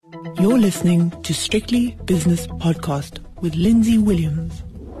You're listening to Strictly Business Podcast with Lindsay Williams.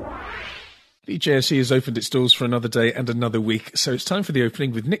 The JSE has opened its doors for another day and another week, so it's time for the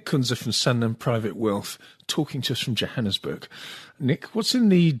opening with Nick Kunze from Sanlam Private Wealth, talking to us from Johannesburg. Nick, what's in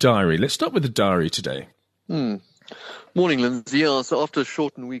the diary? Let's start with the diary today. Morning, Lindsay. Yeah, so after a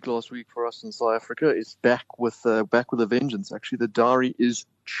shortened week last week for us in South Africa, it's back with a vengeance. Actually, the diary is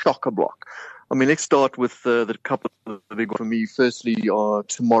chock-a-block. I mean, let's start with the couple of the big ones for me. Firstly,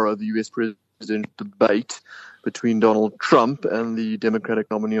 tomorrow, the US president debate between Donald Trump and the Democratic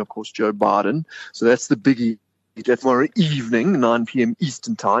nominee, of course, Joe Biden. So that's the biggie. That's tomorrow evening, 9 p.m.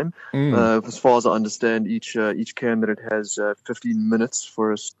 Eastern time. As far as I understand, each candidate has 15 minutes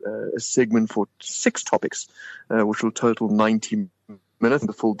for a segment for 6 topics, which will total 90 minutes.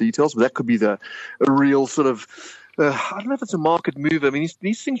 The full details, but that could be a real sort of I don't know if it's a market move. I mean,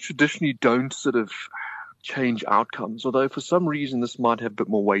 these things traditionally don't sort of change outcomes, although for some reason this might have a bit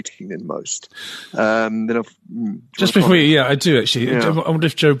more weighting than most. I do actually. Yeah. I wonder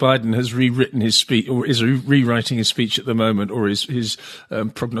if Joe Biden has rewritten his speech, or is rewriting his speech at the moment, or his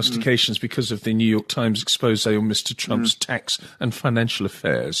prognostications because of the New York Times expose on Mr. Trump's tax and financial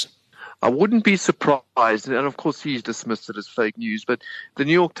affairs. I wouldn't be surprised, and of course he's dismissed it as fake news, but the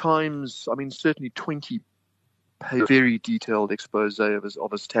New York Times, I mean, certainly 20 very detailed expose of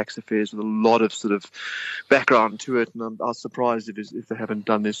his tax affairs with a lot of sort of background to it, and I was surprised if they haven't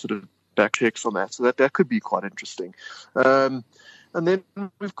done their sort of back checks on that. So that could be quite interesting. And then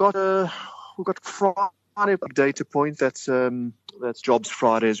we've got Friday data point. That's Jobs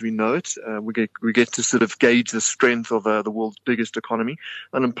Friday as we know it. We get to sort of gauge the strength of the world's biggest economy.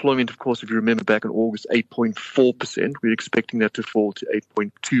 Unemployment, of course, if you remember back in August, 8.4%. We're expecting that to fall to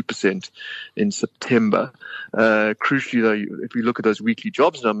 8.2% in September. Crucially, though, if we look at those weekly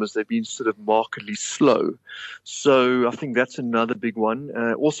jobs numbers, they've been sort of markedly slow. So I think that's another big one.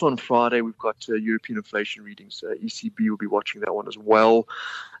 Also on Friday, we've got European inflation readings. ECB will be watching that one as well.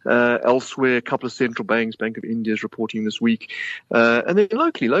 Elsewhere, a couple of central banks, Bank of India is reporting this week. And then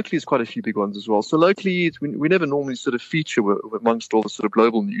locally there's quite a few big ones as well. So locally, we never normally sort of feature amongst all the sort of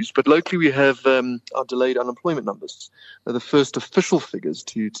global news, but locally we have our delayed unemployment numbers, the first official figures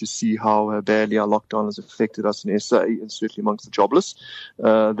to see how badly our lockdown has affected us in SA, and certainly amongst the jobless.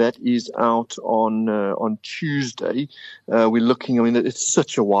 That is out on Tuesday. We're looking, I mean, it's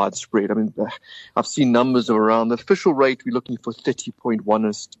such a widespread. I mean, I've seen numbers of around the official rate, we're looking for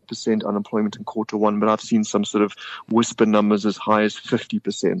 30.1% unemployment in Q1, but I've seen some sort of whisper numbers as high as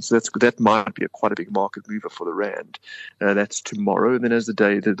 50%. So that might be quite a big market mover for the rand. That's tomorrow. And then as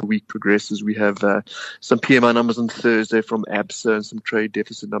the week progresses, we have some PMI numbers on Thursday from ABSA and some trade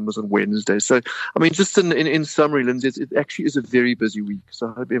deficit numbers on Wednesday. So, I mean, just in summary, Lindsay, it actually is a very busy week. So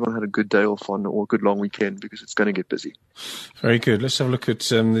I hope everyone had a good day off or a good long weekend, because it's going to get busy. Very good. Let's have a look at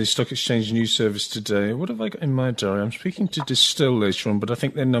the Stock Exchange News Service today. What have I got in my diary? I'm speaking to Distill later on, but I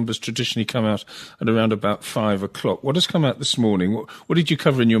think their numbers traditionally come out at around about 5 o'clock. What has come out this morning? What did you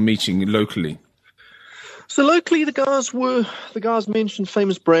cover in your meeting locally? So locally, the guys mentioned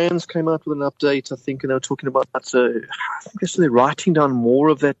Famous Brands came out with an update, I think, and they were talking about I guess they're writing down more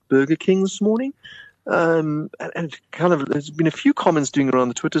of that Burger King this morning. And kind of, there's been a few comments doing around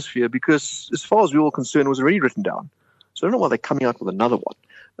the Twitter sphere, because as far as we were all concerned, it was already written down. So I don't know why they're coming out with another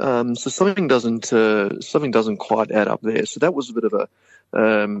one. So something doesn't quite add up there. So that was a bit of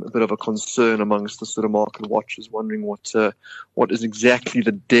a concern amongst the sort of market watchers, wondering what is exactly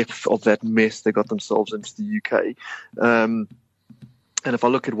the depth of that mess they got themselves into the UK. And if I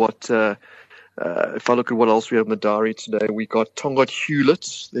look at what else we have in the diary today, we got Tongaat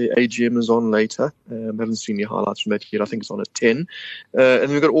Hewlett. The AGM is on later. Haven't seen any highlights from that yet. I think it's on at 10. And then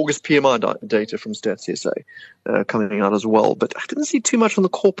we've got August PMI data from Stats SA coming out as well. But I didn't see too much on the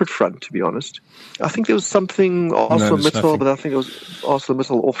corporate front, to be honest. I think there was something ArcelorMittal, but I think it was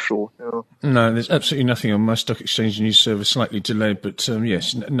ArcelorMittal offshore. Yeah. No, there's absolutely nothing on my Stock Exchange News Service. Slightly delayed, but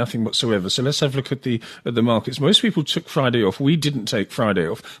yes, nothing whatsoever. So let's have a look at the markets. Most people took Friday off. We didn't take Friday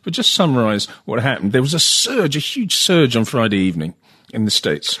off. But just summarise what happened. There was a huge surge on Friday evening in the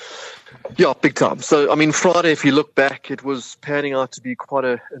States. Yeah, big time. So, I mean, Friday, if you look back, it was panning out to be quite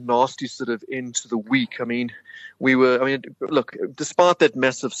a nasty sort of end to the week. I mean, look, despite that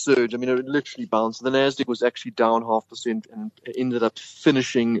massive surge, I mean, it literally bounced. The Nasdaq was actually down 0.5% and ended up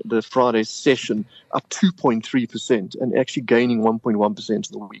finishing the Friday session up 2.3% and actually gaining 1.1%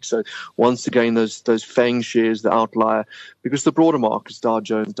 of the week. So once again, those FANG shares, the outlier, because the broader markets, Dow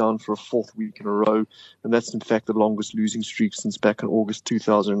Jones down for a 4th week in a row, and that's in fact the longest losing streak since back in August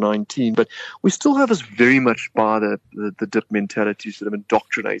 2019. But we still have us very much by the dip mentality sort of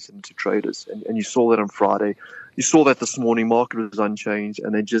indoctrinated into traders, and you saw that on Friday. you saw that this morning, market was unchanged,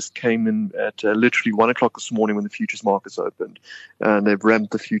 and they just came in at literally 1 o'clock this morning when the futures markets opened. And they've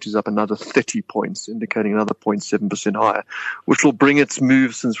ramped the futures up another 30 points, indicating another 0.7% higher, which will bring its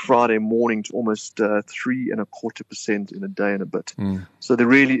move since Friday morning to almost 3.25% in a day and a bit. So there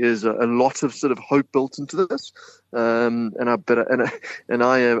really is a lot of sort of hope built into this. I'm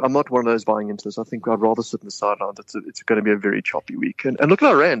not one of those buying into this. I think I'd rather sit in the sidelines. It's going to be a very choppy week. And look at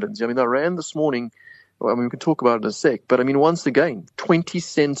our rand. I mean, our rand this morning, we can talk about it in a sec, but I mean, once again,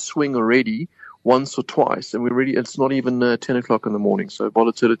 20-cent swing already, once or twice, and it's not even 10 o'clock in the morning. So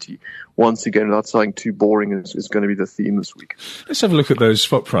volatility, once again, without saying too boring, is going to be the theme this week. Let's have a look at those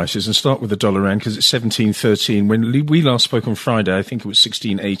spot prices and start with the dollar rand, because it's 17.13. When we last spoke on Friday, I think it was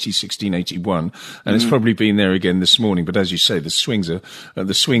 16.80, 16.81, and it's probably been there again this morning. But as you say, the swings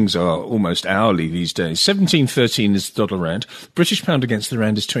are almost hourly these days. 17.13 is the dollar rand. British pound against the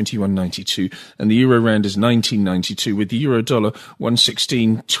rand is 21.92, and the euro rand is 19.92, with the euro dollar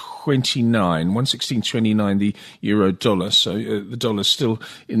 116.29. 116.29 the euro dollar, so the dollar's still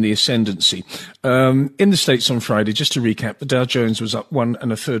in the ascendancy. In the States on Friday, just to recap, the Dow Jones was up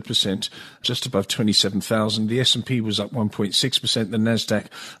 1.33%, just above 27,000. The S&P was up 1.6%. The Nasdaq,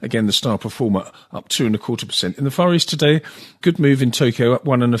 again the star performer, up 2.25%. In the Far East today, good move in Tokyo, up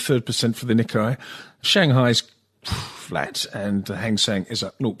 1.33% for the Nikkei. Shanghai's flat, and the Hang Seng is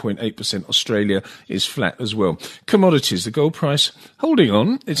up 0.8%. Australia is flat as well. Commodities, the gold price holding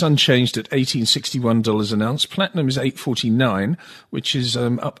on. It's unchanged at $1,861 an ounce. Platinum is $849, which is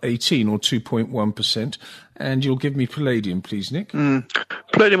up 18 or 2.1%. And you'll give me palladium, please, Nick.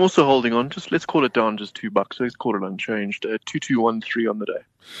 Palladium also holding on. Let's call it down just $2. So let's call it unchanged. 2213 on the day.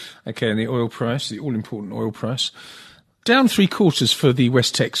 Okay, and the oil price, the all-important oil price, down 3/4 for the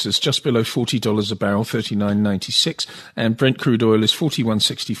West Texas, just below $40 a barrel, 39.96, and Brent crude oil is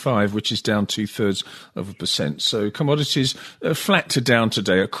 41.65, which is down 0.2%. So commodities are flat to down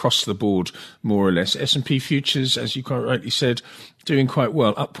today across the board, more or less. S&P futures, as you quite rightly said, doing quite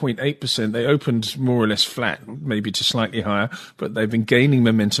well, up 0.8%. They opened more or less flat, maybe to slightly higher, but they've been gaining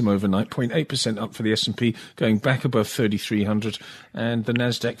momentum overnight. 0.8% up for the S&P, going back above 3,300, and the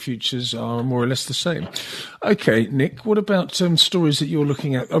Nasdaq futures are more or less the same. Okay, Nick, what about stories that you're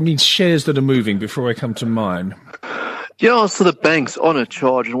looking at? I mean, shares that are moving before I come to mine. Yeah, so the banks on a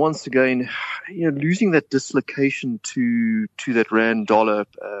charge, and once again, losing that dislocation to that rand dollar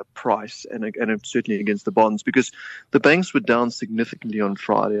price, and certainly against the bonds, because the banks were down significantly on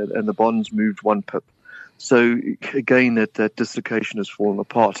Friday, and the bonds moved 1 pip. So again, that dislocation has fallen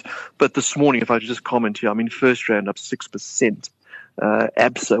apart. But this morning, if I just comment here, I mean, First Rand up 6%.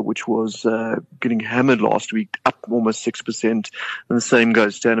 ABSA, which was getting hammered last week, up almost 6%, and the same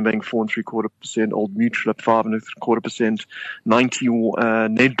goes Standard Bank 4.75%, Old Mutual up 5.25%, 90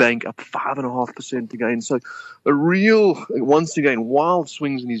 Nedbank up 5.5% again. So a real, once again, wild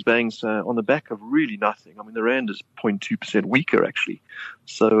swings in these banks on the back of really nothing. I mean, the rand is 0.2% weaker actually.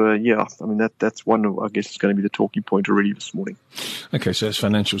 So I mean that's one of, I guess, it's going to be the talking point already this morning. Okay, so it's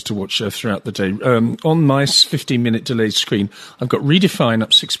financials to watch throughout the day. On my 15-minute delayed screen, I've got Redefine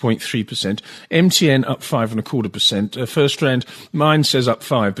up 6.3%, MTN up 5.25%. First Rand, mine says up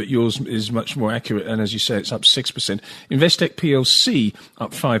 5, but yours is much more accurate, and as you say, it's up 6%. Investec PLC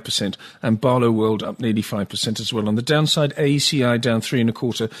up 5%, and Barlow World up nearly 5% as well. On the downside, AECI down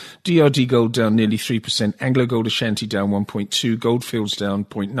 3.25%, DRD Gold down nearly 3%, Anglo Gold Ashanti down 1.2%, Goldfields down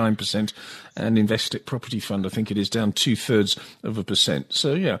 0.9%, and Investec Property Fund, I think it is, down 0.2%.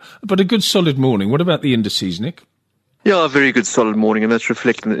 So, yeah, but a good solid morning. What about the indices, Nick? Yeah, a very good solid morning, and that's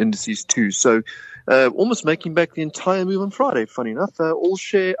reflecting the indices too. So almost making back the entire move on Friday, funny enough. All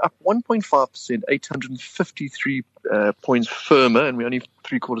share up 1.5%, 853 points firmer, and we're only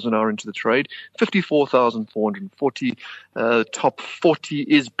 3/4 an hour into the trade. 54,440. Top 40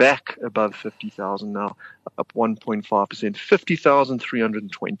 is back above 50,000 now, up 1.5%,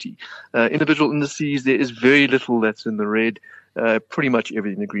 50,320. Individual indices, there is very little that's in the red. Pretty much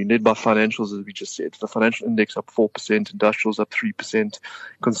everything in the green, led by financials, as we just said. The financial index up 4%, industrials up 3%,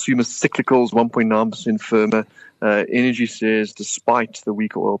 consumer cyclicals 1.9% firmer, energy shares, despite the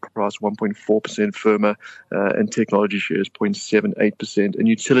weaker oil price, 1.4% firmer, and technology shares 0.78%, and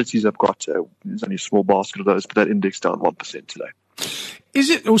utilities have got, there's only a small basket of those, but that index down 1% today. Is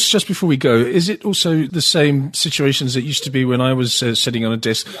it also, just before we go, is it also the same situation as it used to be when I was sitting on a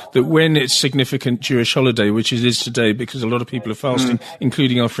desk, that when it's significant Jewish holiday, which it is today because a lot of people are fasting,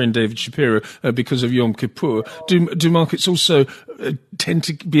 including our friend David Shapiro, because of Yom Kippur, do markets also tend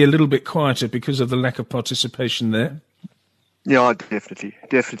to be a little bit quieter because of the lack of participation there? Yeah,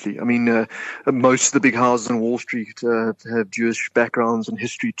 definitely. I mean, most of the big houses on Wall Street have Jewish backgrounds and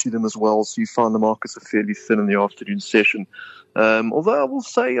history to them as well, so you find the markets are fairly thin in the afternoon session. Although I will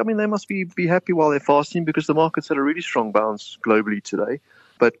say, I mean, they must be happy while they're fasting because the markets had a really strong bounce globally today.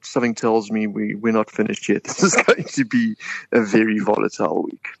 But something tells me we're not finished yet. This is going to be a very volatile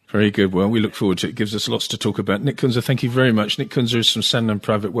week. Very good. Well, we look forward to it. It gives us lots to talk about. Nick Kunze, thank you very much. Nick Kunze is from Sanlam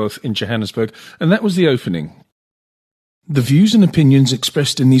Private Wealth in Johannesburg. And that was the opening. The views and opinions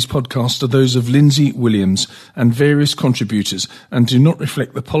expressed in these podcasts are those of Lindsay Williams and various contributors and do not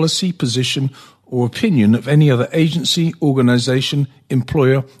reflect the policy, position or opinion of any other agency, organisation,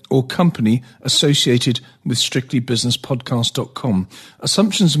 employer or company associated with strictlybusinesspodcast.com.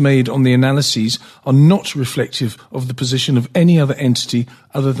 Assumptions made on the analyses are not reflective of the position of any other entity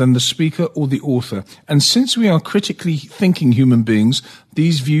other than the speaker or the author. And since we are critically thinking human beings,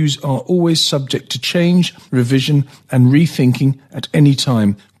 these views are always subject to change, revision and rethinking at any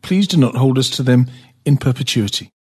time. Please do not hold us to them in perpetuity.